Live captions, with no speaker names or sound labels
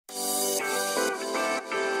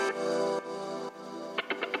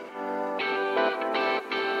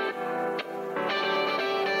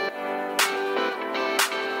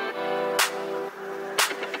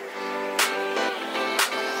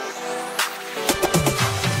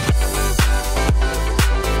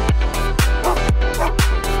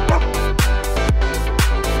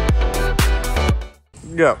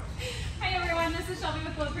Go. Hi everyone, this is Shelby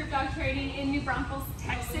with Bulletproof Dog Training in New Braunfels,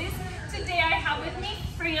 Texas. Today I have with me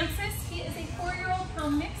Francis. He is a 4-year-old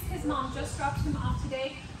Hound mix. His mom just dropped him off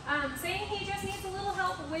today, saying he just needs a little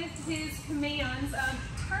help with his commands.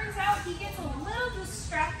 Turns out he gets a little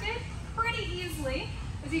distracted pretty easily.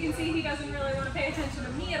 As you can see, he doesn't really want to pay attention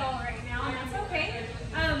to me at all right now, and that's okay.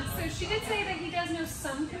 So she did say that he does know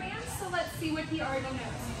some commands, so let's see what he already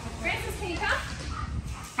knows. Francis, can you come?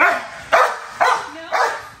 No?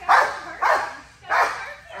 That's perfect. That's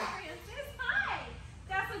perfect, Francis. Hi.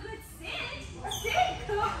 That's a good sit. Sit.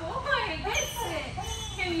 Good boy. Good sit.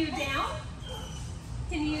 Can you down?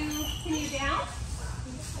 Can you down?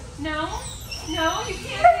 No? No, you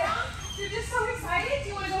can't down? You're just so excited. Do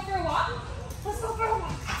you want to go for a walk? Let's go for a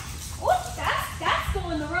walk. Oh, that's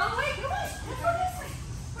going the wrong way. Come on. Let's go this way.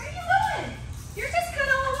 Where are you going? You're just kind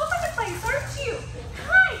of all over the place, aren't you?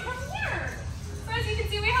 Hi, come here. So as you can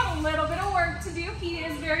see, we have a little bit of work to do. He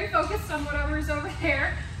is very focused on whatever's over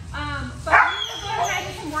there. But we're going to go ahead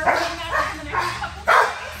and some work on that in the next couple of days.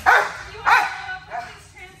 If you want to follow up with this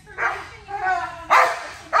transformation, you can go on my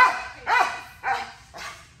social media page.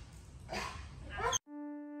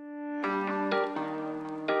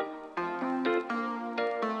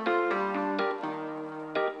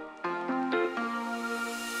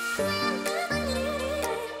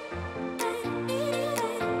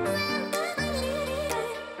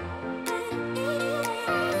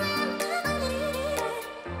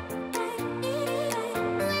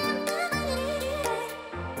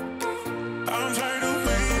 I'm tired of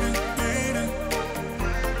waiting, waiting.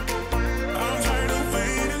 I'm tired of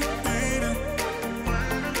waiting, waiting.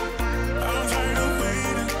 I'm tired of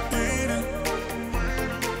waiting, waiting.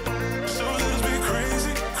 So let's be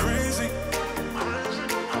crazy, crazy.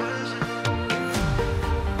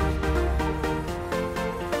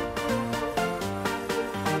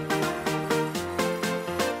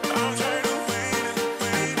 I'm tired of waiting,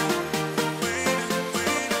 waiting, waiting,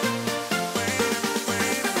 waiting, waiting,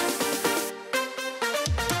 waiting.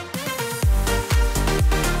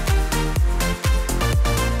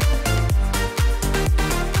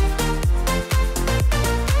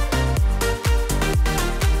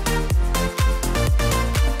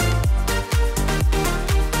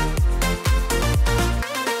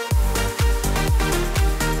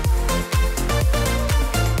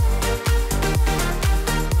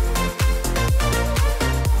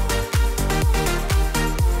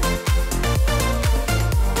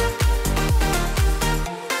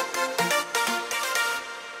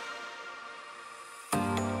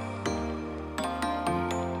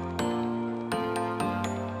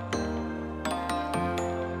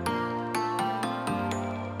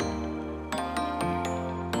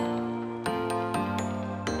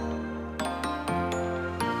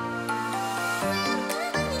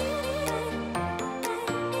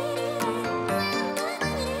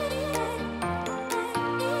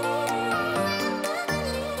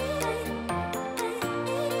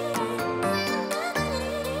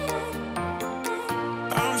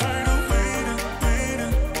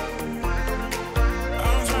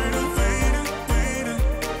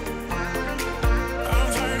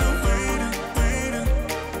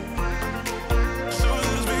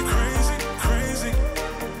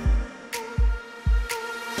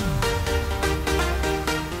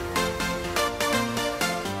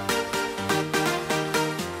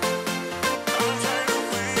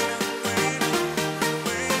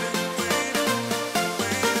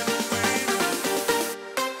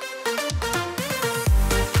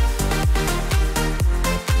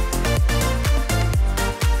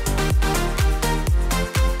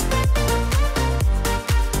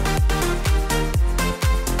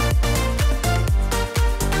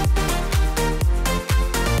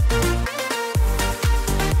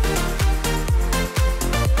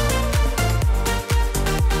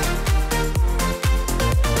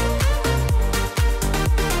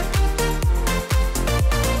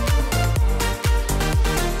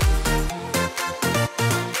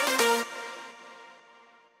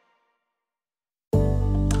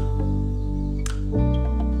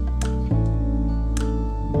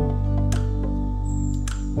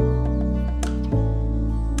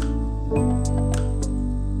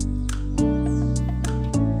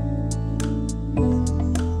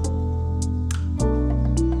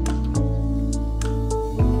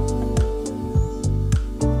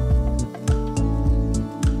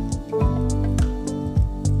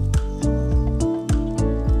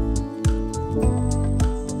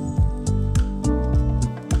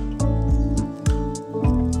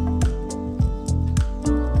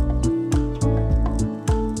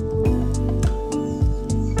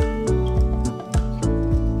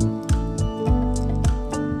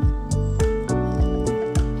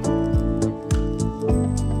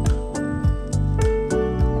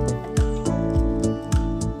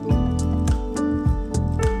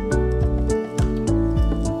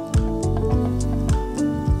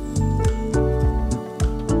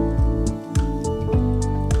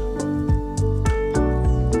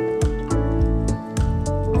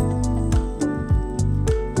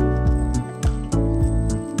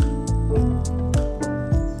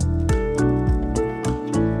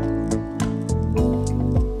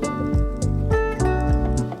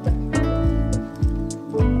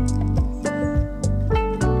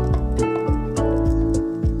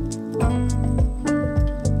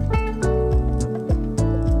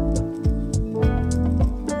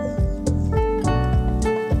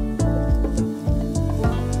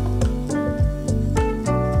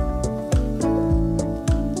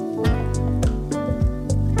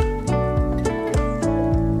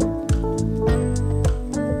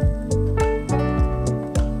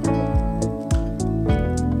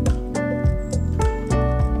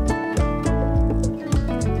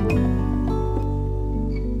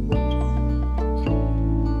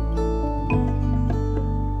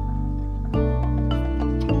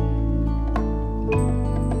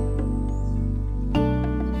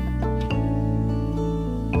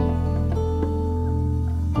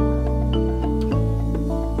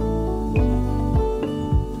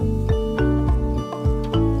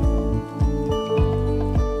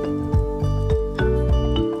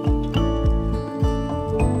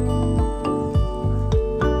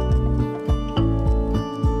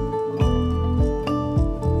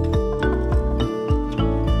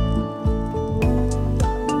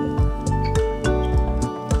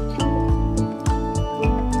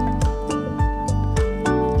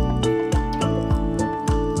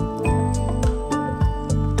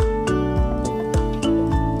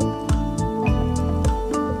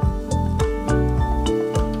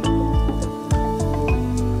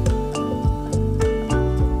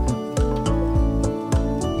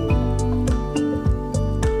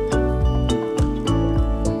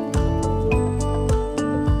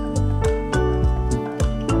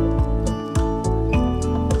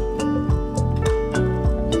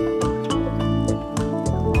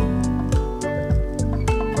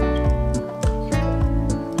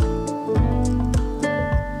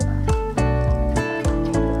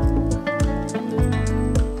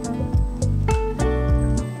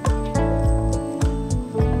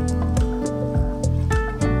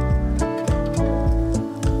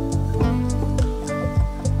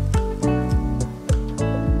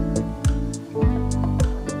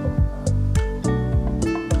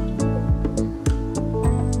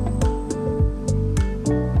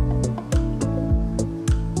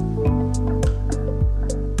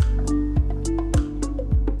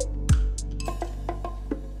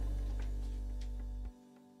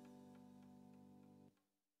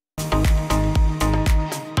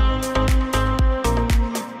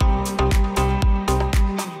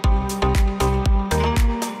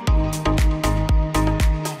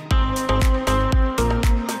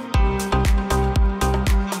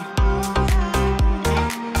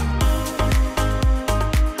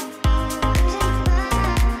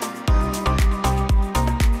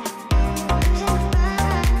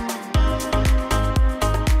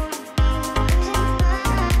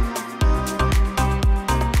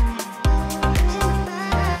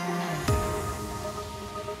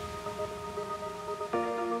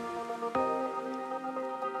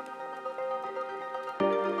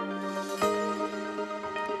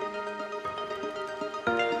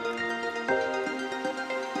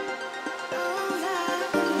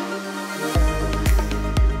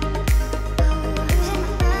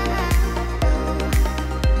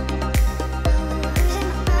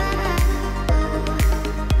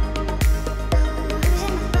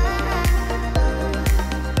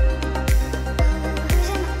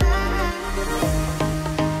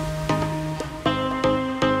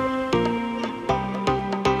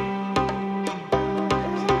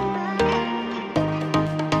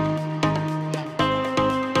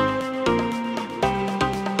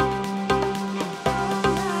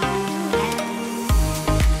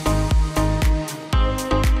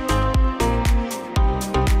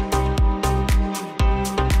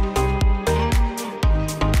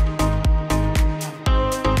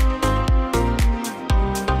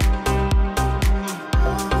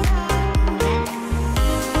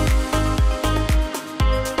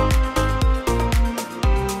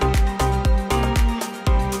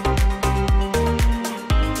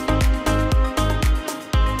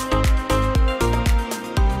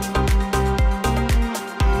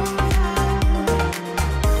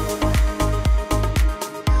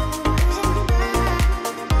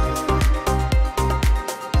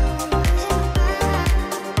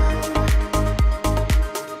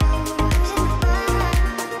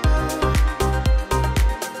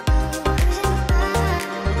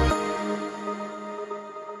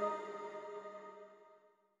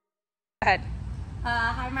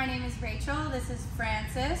 Louisville. This is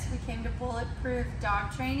Francis. We came to Bulletproof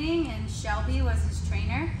Dog Training and Shelby was his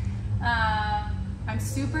trainer. I'm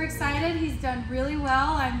super excited. He's done really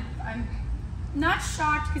well. I'm not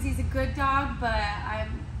shocked because he's a good dog, but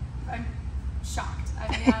I'm shocked. I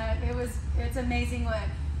mean, it's amazing what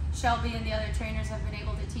Shelby and the other trainers have been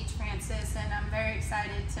able to teach Francis, and I'm very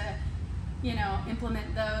excited to, you know,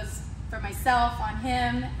 implement those for myself on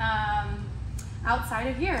him outside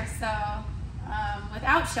of here. So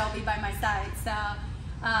without Shelby by my side. So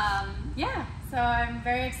yeah, so I'm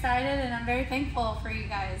very excited and I'm very thankful for you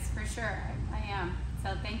guys, for sure. I am.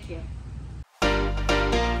 So thank you.